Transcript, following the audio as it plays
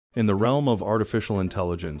In the realm of artificial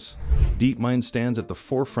intelligence, DeepMind stands at the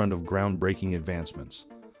forefront of groundbreaking advancements.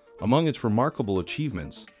 Among its remarkable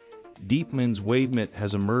achievements, DeepMind's WaveNet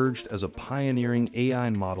has emerged as a pioneering AI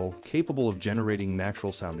model capable of generating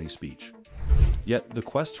natural-sounding speech. Yet, the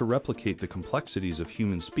quest to replicate the complexities of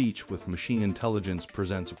human speech with machine intelligence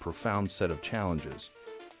presents a profound set of challenges.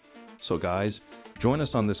 So guys, join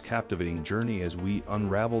us on this captivating journey as we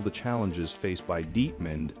unravel the challenges faced by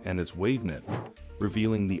DeepMind and its WaveNet,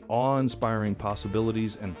 revealing the awe-inspiring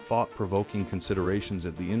possibilities and thought-provoking considerations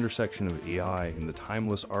at the intersection of AI and the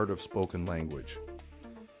timeless art of spoken language.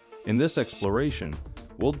 In this exploration,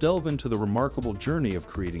 we'll delve into the remarkable journey of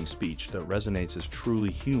creating speech that resonates as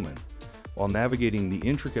truly human, while navigating the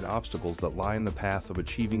intricate obstacles that lie in the path of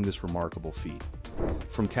achieving this remarkable feat.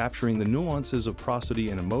 From capturing the nuances of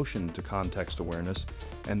prosody and emotion to context awareness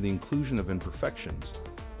and the inclusion of imperfections,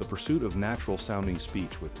 the pursuit of natural-sounding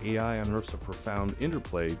speech with AI unearths a profound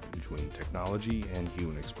interplay between technology and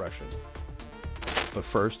human expression. But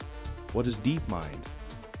first, what is DeepMind?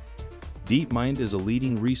 DeepMind is a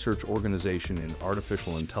leading research organization in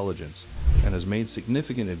artificial intelligence and has made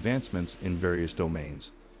significant advancements in various domains.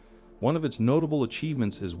 One of its notable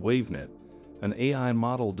achievements is WaveNet, an AI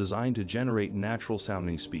model designed to generate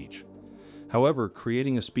natural-sounding speech. However,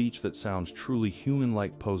 creating a speech that sounds truly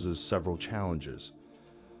human-like poses several challenges.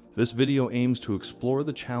 This video aims to explore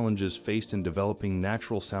the challenges faced in developing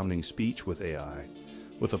natural-sounding speech with AI,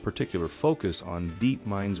 with a particular focus on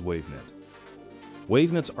DeepMind's WaveNet.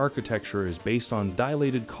 WaveNet's architecture is based on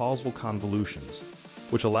dilated causal convolutions,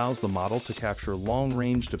 which allows the model to capture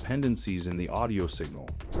long-range dependencies in the audio signal.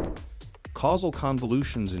 Causal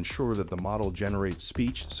convolutions ensure that the model generates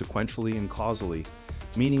speech sequentially and causally,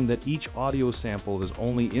 meaning that each audio sample is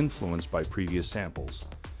only influenced by previous samples.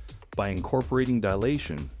 By incorporating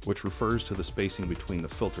dilation, which refers to the spacing between the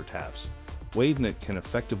filter taps, WaveNet can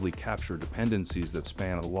effectively capture dependencies that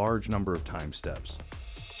span a large number of time steps.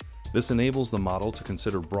 This enables the model to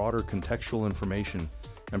consider broader contextual information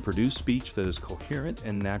and produce speech that is coherent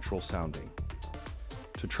and natural-sounding.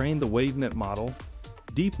 To train the WaveNet model,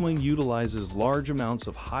 DeepMind utilizes large amounts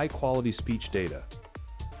of high-quality speech data.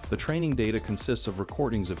 The training data consists of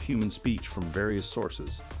recordings of human speech from various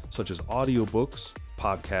sources, such as audiobooks,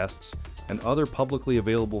 podcasts, and other publicly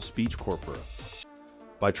available speech corpora.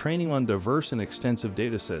 By training on diverse and extensive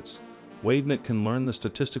datasets, WaveNet can learn the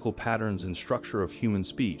statistical patterns and structure of human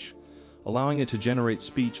speech, allowing it to generate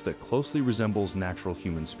speech that closely resembles natural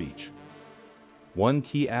human speech. One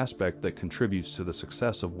key aspect that contributes to the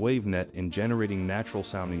success of WaveNet in generating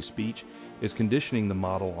natural-sounding speech is conditioning the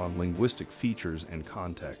model on linguistic features and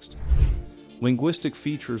context. Linguistic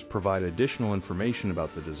features provide additional information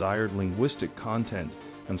about the desired linguistic content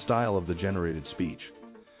and style of the generated speech.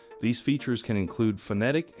 These features can include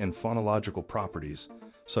phonetic and phonological properties,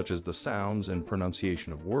 such as the sounds and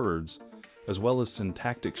pronunciation of words, as well as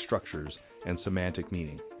syntactic structures and semantic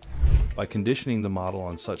meaning. By conditioning the model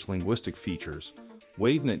on such linguistic features,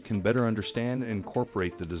 WaveNet can better understand and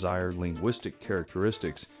incorporate the desired linguistic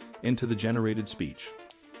characteristics into the generated speech.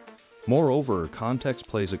 Moreover, context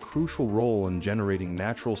plays a crucial role in generating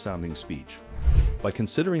natural-sounding speech. By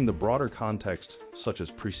considering the broader context, such as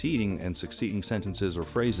preceding and succeeding sentences or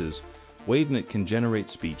phrases, WaveNet can generate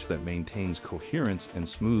speech that maintains coherence and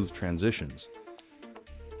smooth transitions.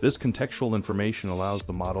 This contextual information allows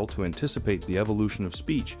the model to anticipate the evolution of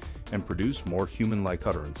speech and produce more human-like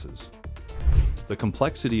utterances. The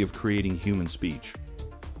complexity of creating human speech.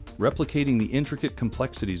 Replicating the intricate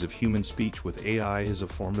complexities of human speech with AI is a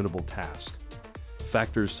formidable task.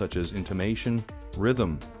 Factors such as intonation,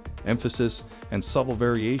 rhythm, emphasis, and subtle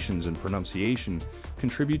variations in pronunciation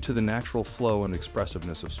contribute to the natural flow and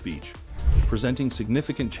expressiveness of speech, presenting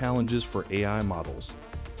significant challenges for AI models.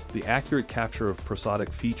 The accurate capture of prosodic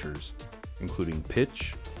features, including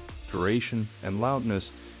pitch, duration, and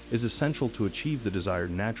loudness, is essential to achieve the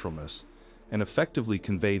desired naturalness and effectively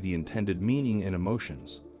convey the intended meaning and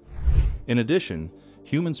emotions. In addition,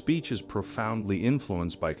 human speech is profoundly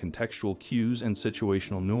influenced by contextual cues and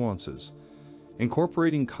situational nuances.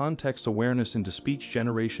 Incorporating context awareness into speech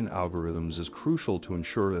generation algorithms is crucial to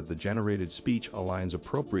ensure that the generated speech aligns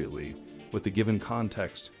appropriately with the given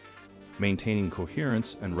context, maintaining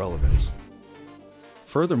coherence and relevance.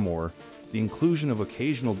 Furthermore, the inclusion of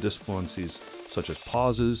occasional disfluencies, such as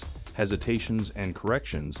pauses, hesitations, and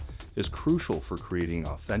corrections, is crucial for creating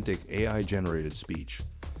authentic AI-generated speech.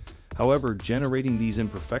 However, generating these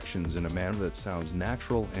imperfections in a manner that sounds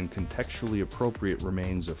natural and contextually appropriate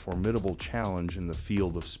remains a formidable challenge in the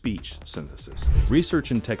field of speech synthesis.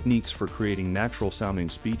 Research and techniques for creating natural-sounding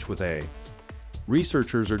speech with AI.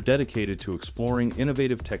 Researchers are dedicated to exploring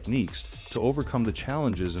innovative techniques to overcome the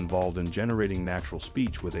challenges involved in generating natural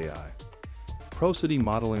speech with AI. Prosody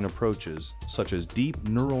modeling approaches, such as deep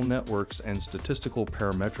neural networks and statistical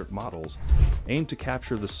parametric models, aim to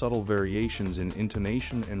capture the subtle variations in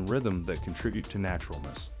intonation and rhythm that contribute to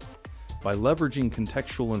naturalness. By leveraging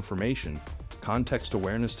contextual information, context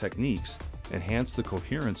awareness techniques enhance the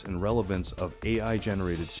coherence and relevance of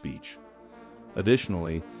AI-generated speech.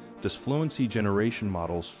 Additionally, disfluency generation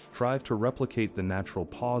models strive to replicate the natural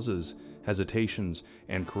pauses, hesitations,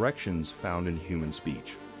 and corrections found in human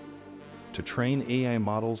speech. To train AI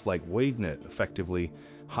models like WaveNet effectively,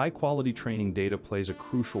 high-quality training data plays a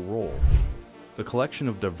crucial role. The collection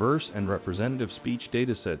of diverse and representative speech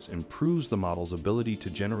datasets improves the model's ability to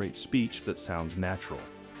generate speech that sounds natural.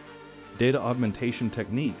 Data augmentation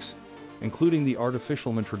techniques, including the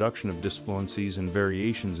artificial introduction of disfluencies and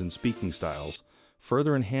variations in speaking styles,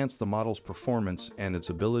 further enhance the model's performance and its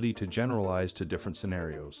ability to generalize to different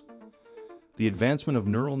scenarios. The advancement of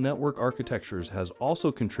neural network architectures has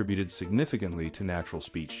also contributed significantly to natural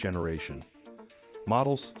speech generation.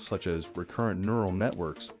 Models such as recurrent neural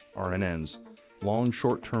networks, RNNs, long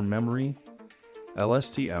short-term memory,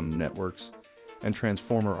 LSTM networks, and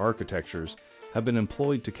transformer architectures have been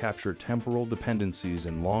employed to capture temporal dependencies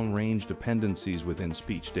and long-range dependencies within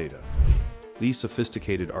speech data. These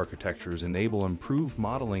sophisticated architectures enable improved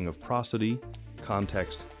modeling of prosody,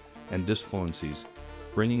 context, and disfluencies,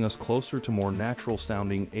 bringing us closer to more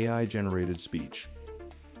natural-sounding AI-generated speech.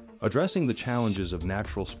 Addressing the challenges of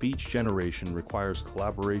natural speech generation requires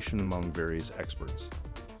collaboration among various experts.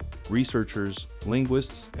 Researchers,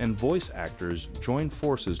 linguists, and voice actors join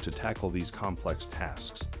forces to tackle these complex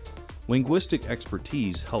tasks. Linguistic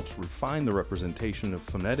expertise helps refine the representation of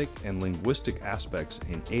phonetic and linguistic aspects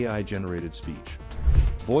in AI-generated speech.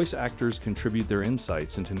 Voice actors contribute their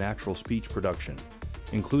insights into natural speech production,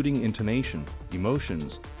 including intonation,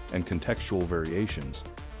 emotions, and contextual variations,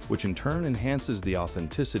 which in turn enhances the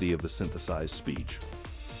authenticity of the synthesized speech.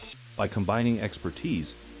 By combining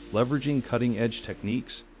expertise, leveraging cutting-edge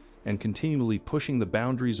techniques, and continually pushing the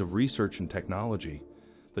boundaries of research and technology,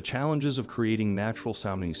 the challenges of creating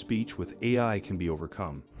natural-sounding speech with AI can be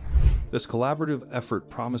overcome. This collaborative effort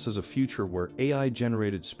promises a future where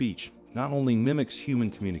AI-generated speech not only mimics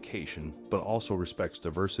human communication, but also respects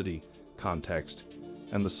diversity, context,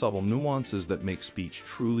 and the subtle nuances that make speech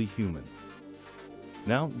truly human.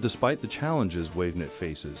 Now, despite the challenges WaveNet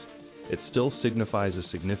faces, it still signifies a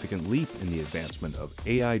significant leap in the advancement of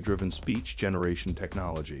AI-driven speech generation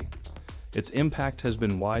technology. Its impact has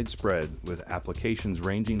been widespread, with applications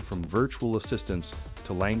ranging from virtual assistants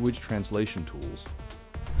to language translation tools.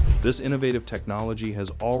 This innovative technology has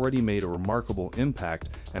already made a remarkable impact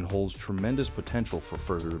and holds tremendous potential for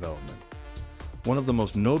further development. One of the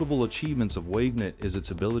most notable achievements of WaveNet is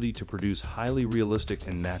its ability to produce highly realistic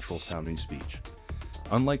and natural-sounding speech.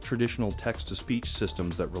 Unlike traditional text-to-speech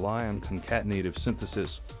systems that rely on concatenative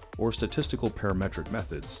synthesis or statistical parametric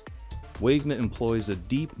methods, WaveNet employs a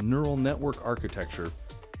deep neural network architecture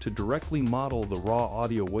to directly model the raw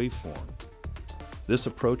audio waveform. This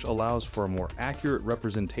approach allows for a more accurate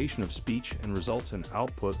representation of speech and results in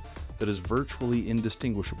output that is virtually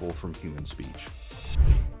indistinguishable from human speech.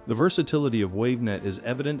 The versatility of WaveNet is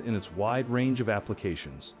evident in its wide range of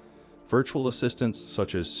applications. Virtual assistants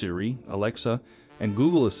such as Siri, Alexa, and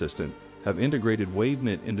Google Assistant have integrated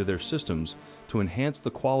WaveNet into their systems to enhance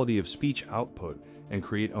the quality of speech output and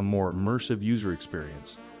create a more immersive user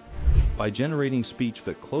experience. By generating speech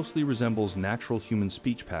that closely resembles natural human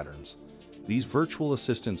speech patterns, these virtual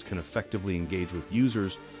assistants can effectively engage with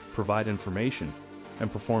users, provide information,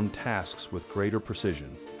 and perform tasks with greater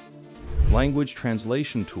precision. Language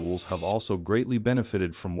translation tools have also greatly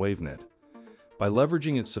benefited from WaveNet. By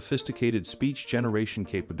leveraging its sophisticated speech generation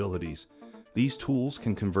capabilities, these tools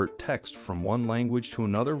can convert text from one language to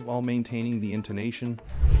another while maintaining the intonation,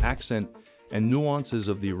 accent, and nuances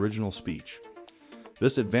of the original speech.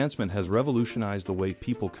 This advancement has revolutionized the way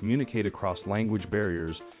people communicate across language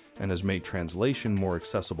barriers and has made translation more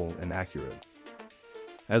accessible and accurate.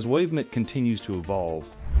 As WaveNet continues to evolve,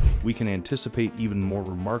 we can anticipate even more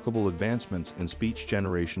remarkable advancements in speech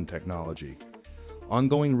generation technology.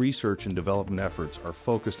 Ongoing research and development efforts are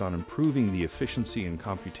focused on improving the efficiency and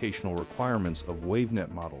computational requirements of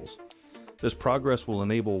WaveNet models. This progress will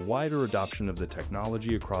enable wider adoption of the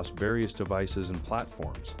technology across various devices and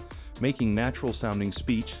platforms, making natural-sounding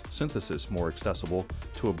speech synthesis more accessible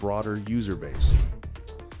to a broader user base.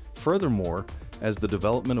 Furthermore, as the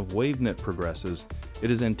development of WaveNet progresses, it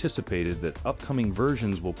is anticipated that upcoming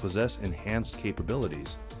versions will possess enhanced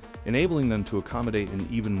capabilities, enabling them to accommodate an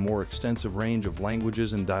even more extensive range of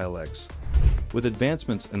languages and dialects. With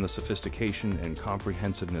advancements in the sophistication and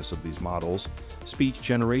comprehensiveness of these models, speech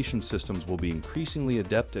generation systems will be increasingly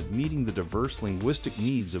adept at meeting the diverse linguistic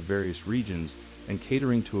needs of various regions and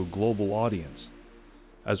catering to a global audience.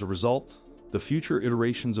 As a result, the future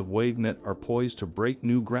iterations of WaveNet are poised to break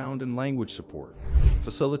new ground in language support,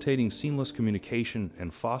 facilitating seamless communication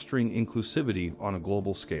and fostering inclusivity on a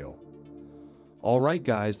global scale. All right,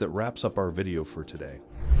 guys, that wraps up our video for today.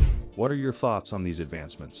 What are your thoughts on these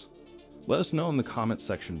advancements? Let us know in the comment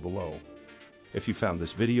section below. If you found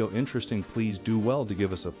this video interesting, please do well to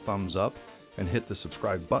give us a thumbs up and hit the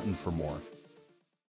subscribe button for more.